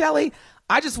for me, Telly,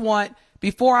 I just want,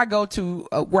 before I go to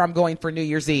where I'm going for New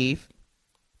Year's Eve,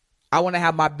 I want to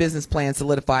have my business plan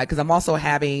solidified, because I'm also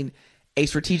having a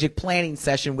strategic planning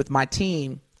session with my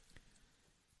team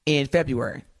in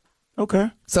February.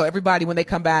 Okay. So everybody, when they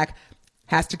come back,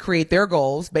 has to create their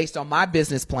goals based on my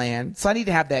business plan. So I need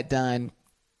to have that done,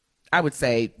 I would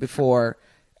say, before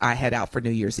I head out for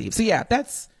New Year's Eve. So yeah,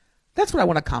 that's what I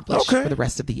want to accomplish for the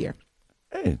rest of the year.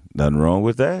 Hey, nothing wrong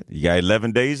with that. You got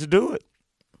 11 days to do it.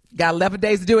 Got 11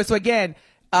 days to do it. So again,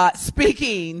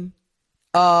 speaking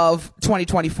of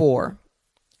 2024,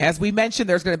 as we mentioned,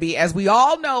 there's going to be, as we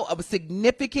all know, a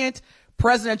significant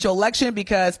presidential election,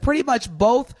 because pretty much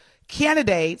both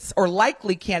candidates, or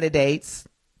likely candidates,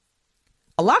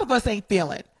 a lot of us ain't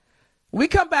feeling. When we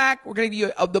come back, we're going to give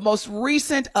you the most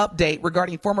recent update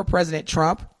regarding former President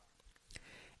Trump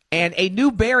and a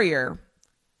new barrier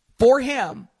for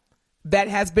him that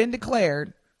has been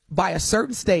declared by a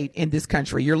certain state in this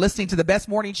country. You're listening to the best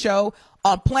morning show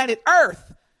on planet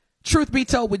Earth. Truth Be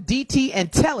Told with DT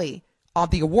and Telly on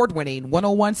the award-winning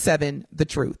 1017 The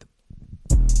Truth.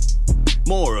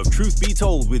 More of Truth Be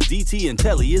Told with DT and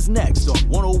Telly is next on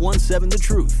 1017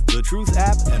 The Truth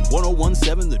app, and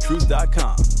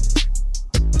 1017thetruth.com.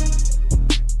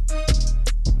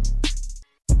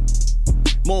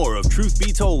 More of Truth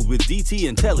Be Told with DT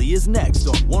and Telly is next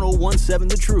on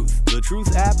 1017 The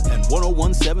Truth app, and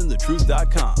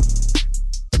 1017thetruth.com.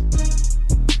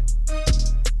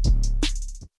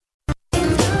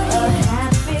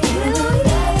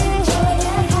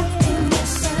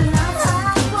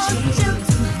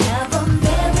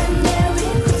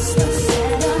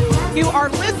 You are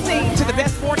listening to the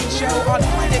best morning show on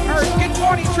planet Earth. Good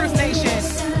morning, Truth Nation.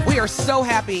 We are so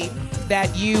happy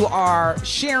that you are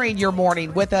sharing your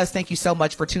morning with us. Thank you so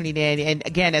much for tuning in. And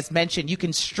again, as mentioned, you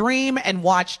can stream and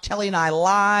watch Telly and I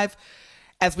live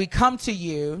as we come to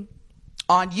you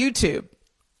on YouTube.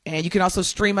 And you can also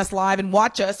stream us live and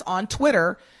watch us on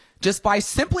Twitter just by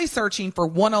simply searching for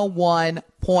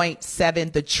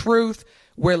 101.7 The Truth.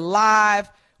 We're live.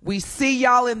 We see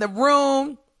y'all in the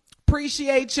room.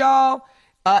 Appreciate y'all.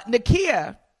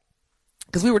 Nakia,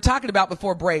 because we were talking about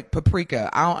before break, paprika.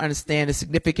 I don't understand the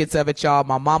significance of it, y'all.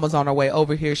 My mama's on her way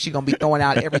over here. She's going to be throwing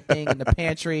out everything in the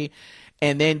pantry.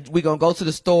 And then we're going to go to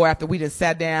the store after we just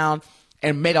sat down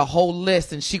and made a whole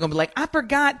list. And she's going to be like, I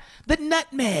forgot the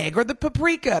nutmeg or the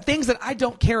paprika, things that I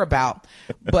don't care about.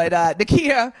 But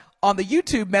Nakia on the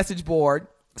YouTube message board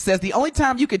says the only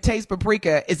time you could taste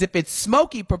paprika is if it's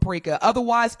smoky paprika.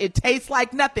 Otherwise, it tastes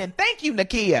like nothing. Thank you,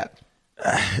 Nakia.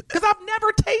 Because I've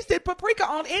never tasted paprika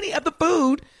on any of the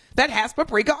food that has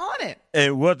paprika on it.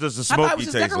 And what does the smoky I thought it was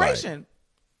just taste decoration. like?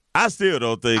 I still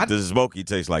don't think the smoky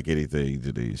tastes like anything,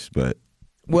 Denise. But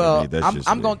well, I mean,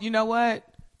 I'm going. You know what?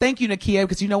 Thank you, Nakia.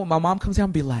 Because you know what, my mom comes down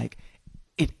and be like,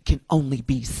 it can only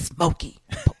be smoky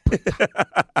paprika.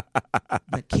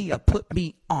 Nakia, put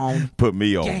me on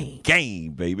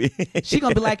game, baby. She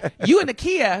gonna be like, you and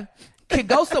Nakia can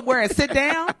go somewhere and sit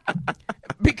down,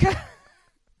 because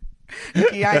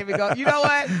Nakia, I ain't even go. You know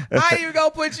what? I ain't even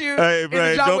gonna put you hey, in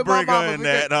man, the job don't with my bring mama. her in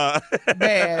that, huh?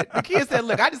 Man, Nakia said,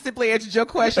 look, I just simply answered your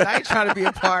question. I ain't trying to be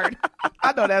a part.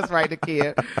 I know that's right,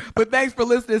 Nakia. But thanks for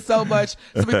listening so much.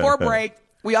 So before break,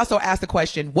 we also asked the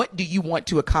question, what do you want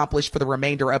to accomplish for the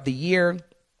remainder of the year?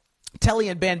 Telly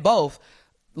and Ben both,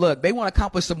 look, they want to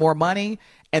accomplish some more money,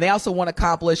 and they also want to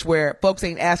accomplish where folks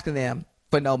ain't asking them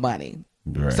for no money.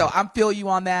 Right. So I'm feel you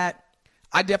on that.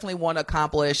 I definitely want to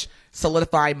accomplish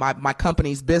solidifying my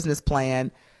company's business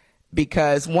plan,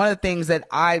 because one of the things that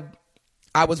I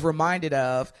was reminded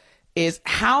of is,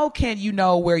 how can you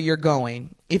know where you're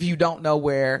going if you don't know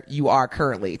where you are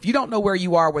currently? If you don't know where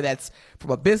you are, where that's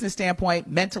from a business standpoint,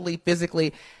 mentally,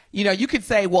 physically, you know, you could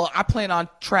say, well, I plan on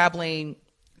traveling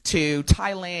to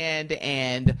Thailand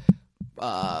and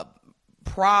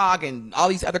Prague and all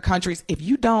these other countries, if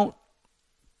you don't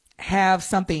have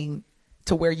something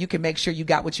to where you can make sure you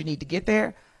got what you need to get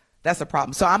there, that's a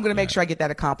problem. So I'm going to make sure I get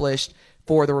that accomplished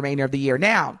for the remainder of the year.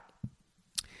 Now,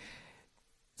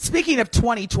 speaking of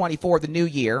 2024, the new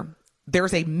year,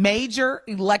 there's a major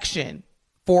election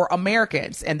for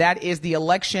Americans, and that is the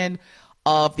election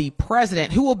of the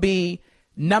president, who will be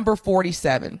number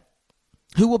 47.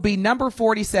 Who will be number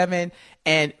 47,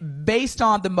 and based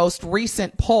on the most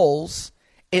recent polls,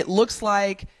 it looks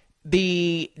like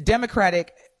the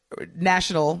Democratic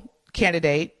national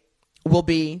candidate will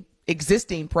be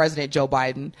existing President Joe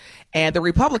Biden, and the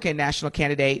Republican national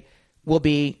candidate will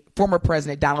be former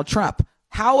President Donald Trump.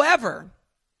 However,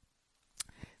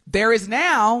 there is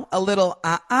now a little,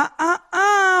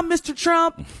 Mr.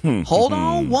 Trump, hold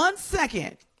on one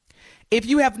second. If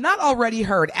you have not already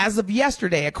heard, as of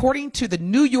yesterday, according to the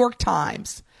New York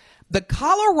Times, the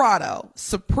Colorado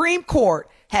Supreme Court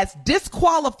has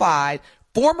disqualified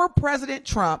former President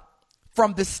Trump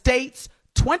from the state's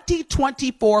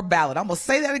 2024 ballot. I'm going to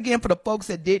say that again for the folks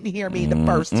that didn't hear me the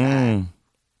first time.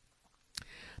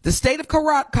 The state of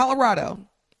Colorado,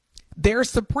 their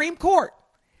Supreme Court,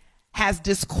 has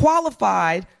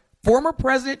disqualified former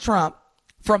President Trump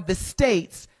from the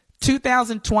state's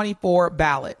 2024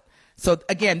 ballot. So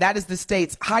again, that is the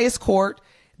state's highest court.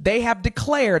 They have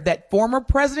declared that former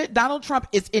President Donald Trump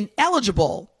is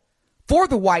ineligible for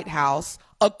the White House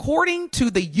according to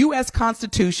the U.S.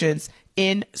 Constitution's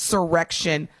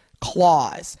insurrection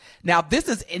clause. Now, this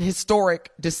is an historic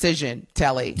decision,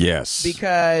 Telly. Yes.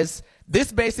 Because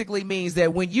this basically means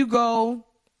that when you go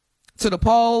to the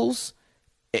polls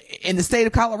in the state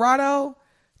of Colorado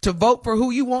to vote for who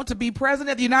you want to be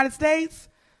president of the United States,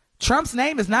 Trump's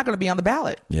name is not going to be on the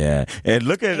ballot. Yeah. And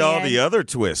look at all the other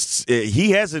twists. He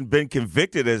hasn't been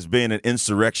convicted as being an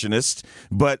insurrectionist,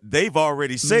 but they've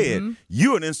already said,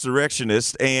 you're an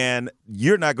insurrectionist and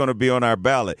you're not going to be on our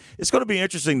ballot. It's going to be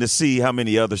interesting to see how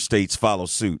many other states follow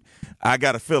suit. I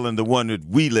got a feeling the one that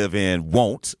we live in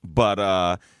won't, but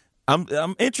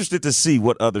I'm interested to see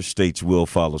what other states will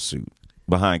follow suit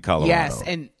behind Colorado. Yes.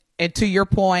 And to your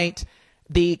point,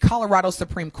 the Colorado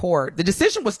Supreme Court, the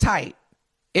decision was tight.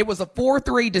 It was a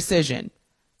 4-3 decision.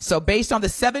 So based on the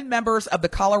 7 members of the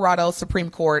Colorado Supreme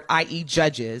Court, i.e.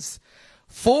 judges,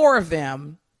 4 of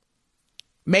them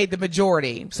made the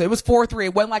majority. So it was 4-3.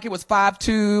 It wasn't like it was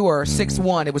 5-2 or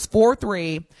 6-1. It was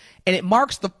 4-3. And it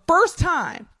marks the first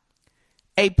time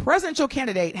a presidential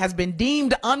candidate has been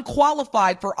deemed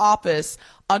unqualified for office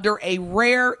under a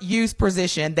rare use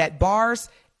position that bars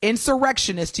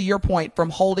insurrectionists, to your point, from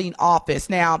holding office.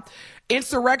 Now,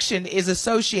 insurrection is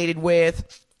associated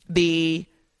with the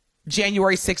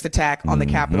January 6th attack on the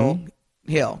Capitol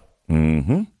Hill.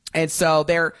 And so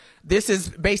this is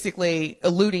basically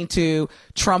alluding to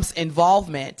Trump's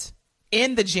involvement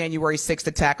in the January 6th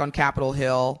attack on Capitol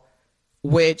Hill,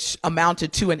 which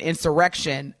amounted to an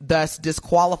insurrection, thus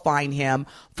disqualifying him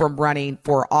from running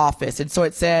for office. And so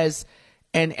it says,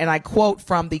 and I quote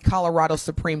from the Colorado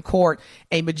Supreme Court,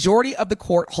 a majority of the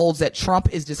court holds that Trump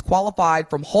is disqualified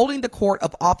from holding the court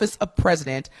of office of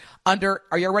president under,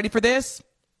 are you ready for this?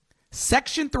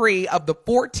 Section 3 of the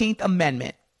 14th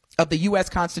Amendment of the U.S.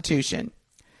 Constitution.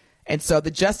 And so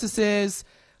the justices,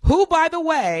 who, by the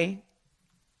way,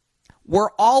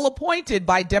 were all appointed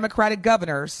by Democratic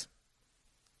governors,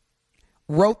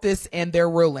 wrote this in their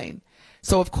ruling.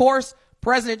 So, of course,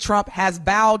 President Trump has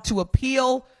vowed to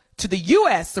appeal to the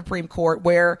U.S. Supreme Court,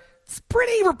 where it's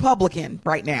pretty Republican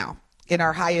right now in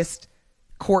our highest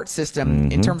court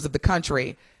system in terms of the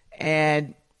country.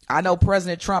 And I know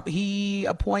President Trump, he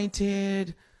appointed,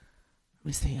 let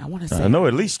me see, I want to say. I know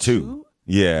at least 2.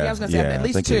 Yeah. I was going to say at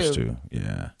least 2.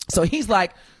 Yeah. So he's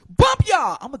like, bump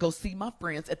y'all. I'm going to go see my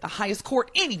friends at the highest court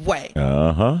anyway.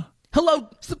 Hello,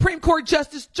 Supreme Court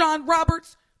Justice John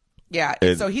Roberts. Yeah.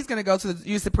 And so he's going to go to the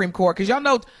U.S. Supreme Court because y'all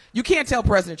know you can't tell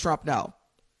President Trump no.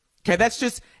 Okay,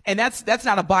 that's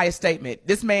not a biased statement.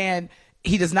 This man,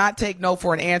 he does not take no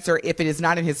for an answer if it is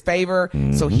not in his favor.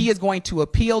 So he is going to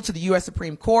appeal to the U.S.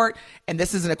 Supreme Court, and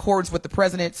this is in accordance with the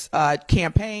president's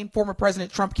campaign, former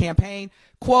President Trump campaign.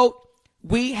 Quote,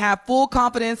 we have full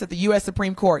confidence that the U.S.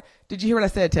 Supreme Court. Did you hear what I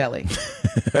said, Telly?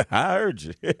 I heard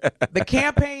you. The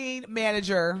campaign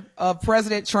manager of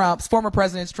President Trump's, former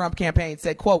President Trump campaign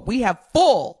said, quote, we have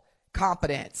full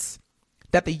confidence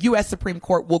that the U.S. Supreme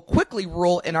Court will quickly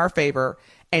rule in our favor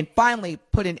and finally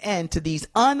put an end to these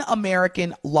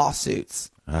un-American lawsuits.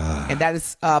 And that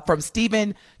is from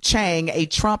Stephen Chang, a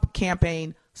Trump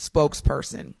campaign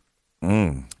spokesperson.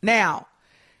 Now,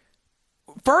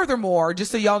 furthermore,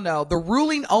 just so y'all know, the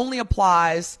ruling only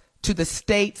applies to the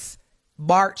state's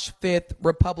March 5th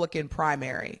Republican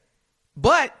primary.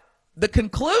 But the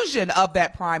conclusion of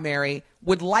that primary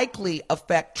would likely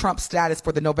affect Trump's status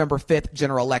for the November 5th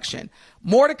general election.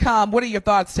 More to come. What are your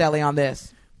thoughts, Telly, on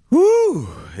this? Whew,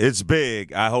 it's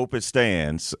big. I hope it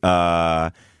stands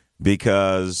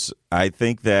because I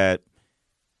think that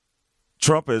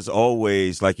Trump has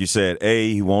always, like you said,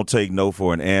 A, he won't take no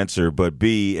for an answer, but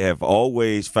B, have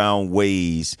always found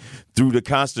ways through the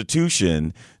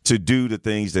Constitution to do the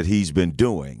things that he's been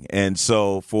doing. And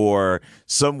so for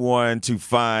someone to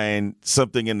find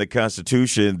something in the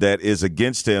Constitution that is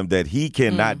against him that he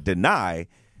cannot deny,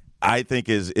 I think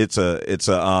is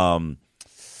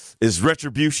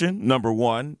retribution, number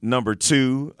one. Number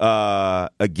two,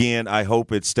 again, I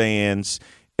hope it stands.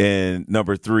 And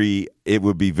number three, it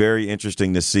would be very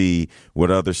interesting to see what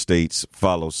other states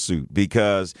follow suit,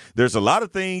 because there's a lot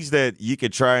of things that you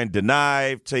could try and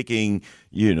deny, taking,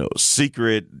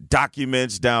 secret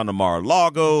documents down to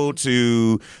Mar-a-Lago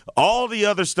to all the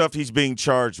other stuff he's being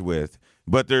charged with.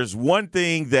 But there's one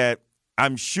thing that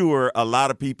I'm sure a lot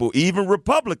of people, even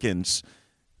Republicans,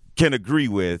 can agree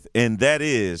with, and that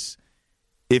is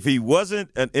if he wasn't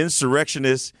an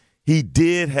insurrectionist, he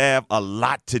did have a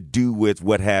lot to do with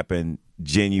what happened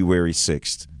January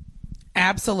 6th.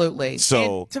 Absolutely.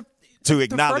 So to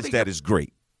acknowledge that is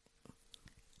great.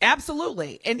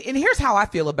 Absolutely. And here's how I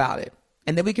feel about it.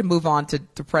 And then we can move on to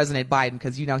President Biden,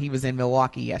 because, he was in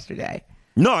Milwaukee yesterday.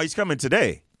 No, he's coming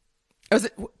today.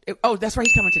 Oh, that's right.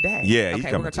 He's coming today. Yeah, okay,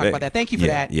 we're going to talk about that. Thank you for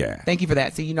that. Yeah. Thank you for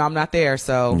that. See, I'm not there.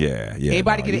 So yeah.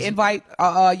 Anybody get an invite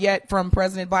yet from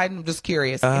President Biden? I'm just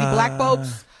curious. Any black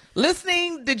folks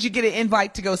listening, did you get an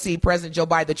invite to go see President Joe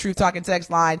Biden? The Truth Talking text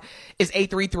line is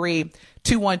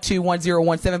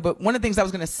 833-212-1017. But one of the things I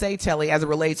was going to say, Telly, as it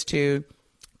relates to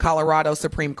Colorado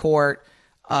Supreme Court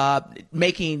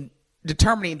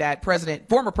determining that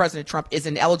former President Trump is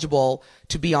ineligible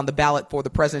to be on the ballot for the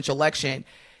presidential election.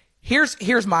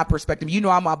 Here's my perspective.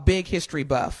 I'm a big history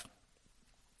buff,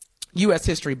 U.S.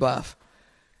 history buff.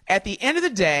 At the end of the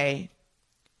day,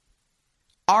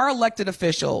 our elected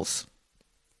officials,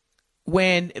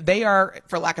 when they are,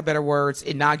 for lack of better words,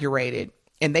 inaugurated,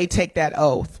 and they take that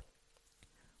oath,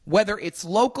 whether it's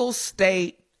local,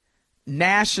 state,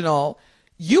 national,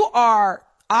 you are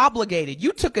obligated.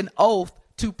 You took an oath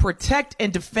to protect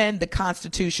and defend the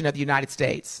Constitution of the United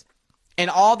States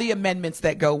and all the amendments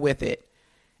that go with it.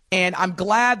 And I'm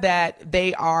glad that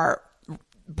they are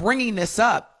bringing this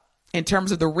up in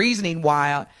terms of the reasoning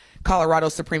why Colorado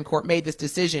Supreme Court made this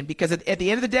decision, because at the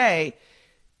end of the day,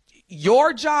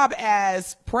 your job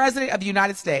as president of the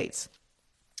United States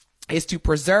is to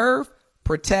preserve,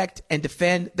 protect, and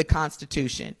defend the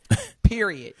Constitution.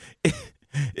 Period.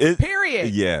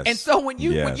 Period. Yes. And so when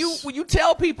you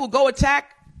tell people go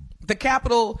attack the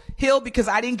Capitol Hill because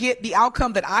I didn't get the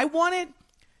outcome that I wanted,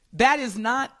 that is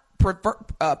not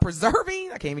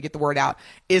preserving. I can't even get the word out.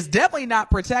 Is definitely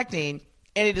not protecting,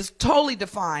 and it is totally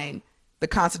defying the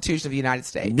Constitution of the United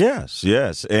States.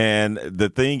 Yes. And the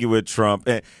thing with Trump,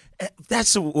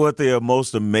 that's what the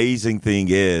most amazing thing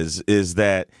is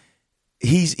that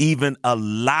he's even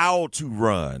allowed to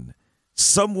run.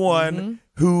 Someone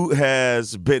who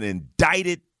has been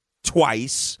indicted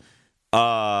twice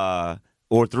or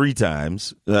three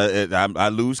times. I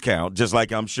lose count, just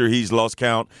like I'm sure he's lost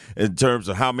count in terms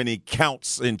of how many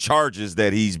counts and charges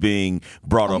that he's being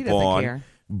brought up on. Care.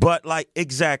 But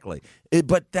exactly.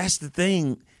 But that's the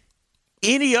thing.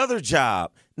 Any other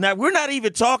job. Now, we're not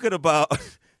even talking about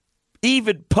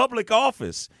even public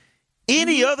office.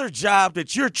 Any other job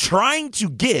that you're trying to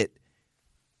get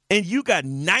and you got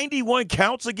 91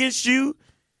 counts against you,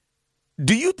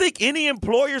 do you think any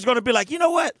employer is going to be like, you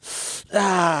know what?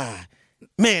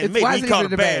 Man, maybe he caught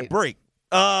a bad break.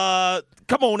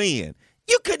 Come on in.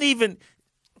 You couldn't even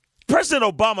 – President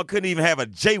Obama couldn't even have a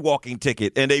jaywalking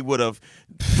ticket, and they would have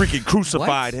freaking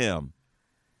crucified him.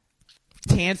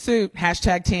 Tan suit.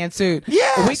 Hashtag tan suit.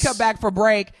 Yes. When we come back for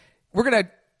break, we're going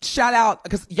to shout out,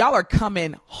 because y'all are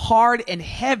coming hard and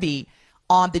heavy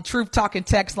on the Truth Talking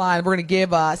text line. We're going to give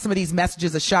some of these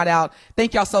messages a shout out.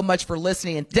 Thank y'all so much for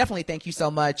listening, and definitely thank you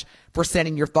so much for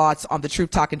sending your thoughts on the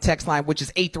Truth Talking text line, which is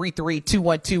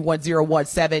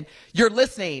 833-212-1017. You're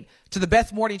listening to the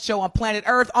best morning show on planet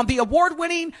Earth on the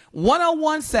award-winning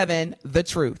 1017 The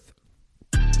Truth.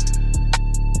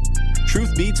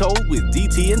 Truth Be Told with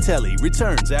DT and Telly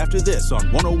returns after this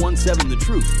on 1017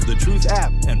 The Truth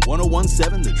app, and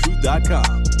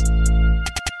 1017thetruth.com.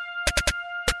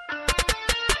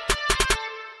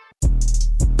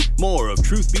 More of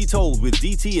Truth Be Told with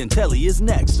DT and Telly is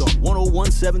next on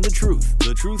 1017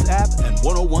 The Truth app, and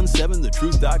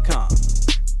 1017thetruth.com.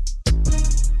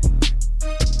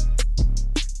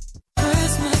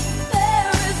 Christmas, there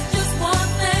is just one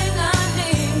thing I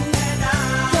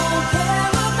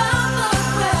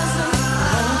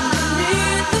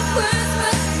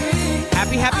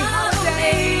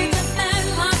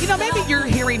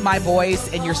hearing my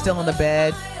voice and you're still in the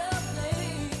bed,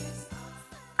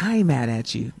 I ain't mad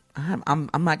at you. I'm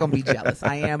not going to be jealous.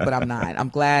 I am, but I'm not. I'm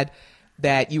glad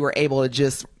that you were able to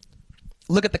just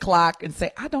look at the clock and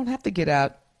say, I don't have to get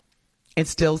up, and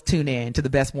still tune in to the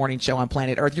best morning show on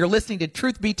planet Earth. You're listening to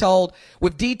Truth Be Told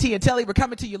with DT and Telly. We're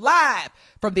coming to you live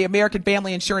from the American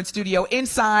Family Insurance Studio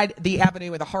inside the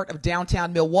Avenue in the heart of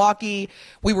downtown Milwaukee.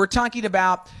 We were talking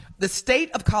about the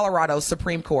state of Colorado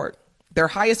Supreme Court. Their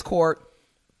highest court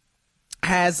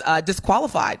has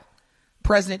disqualified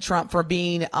President Trump for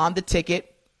being on the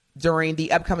ticket during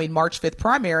the upcoming March 5th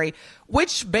primary,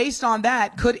 which, based on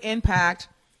that, could impact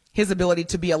his ability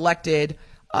to be elected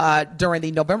during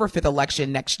the November 5th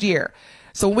election next year.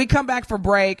 So when we come back from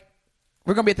break,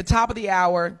 we're going to be at the top of the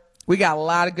hour. We got a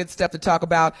lot of good stuff to talk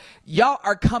about. Y'all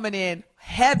are coming in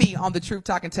heavy on the Truth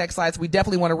Talking text sites. We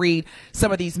definitely want to read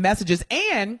some of these messages.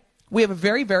 And we have a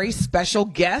very, very special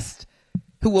guest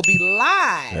who will be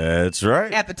live. That's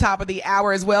right. At the top of the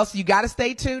hour as well. So you got to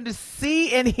stay tuned to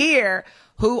see and hear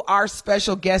who our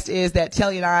special guest is that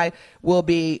Telly and I will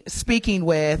be speaking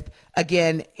with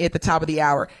again at the top of the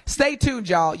hour. Stay tuned,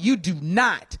 y'all. You do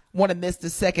not want to miss the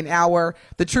second hour.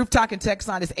 The Truth Talking text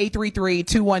line is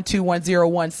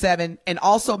 833-212-1017. And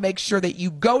also make sure that you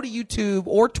go to YouTube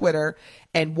or Twitter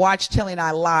and watch Telly and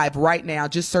I live right now.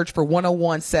 Just search for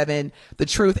 1017 The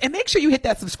Truth. And make sure you hit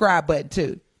that subscribe button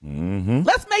too. Mm-hmm.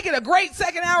 Let's make it a great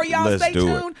second hour, y'all. Let's Stay do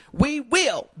tuned. We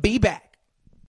will be back.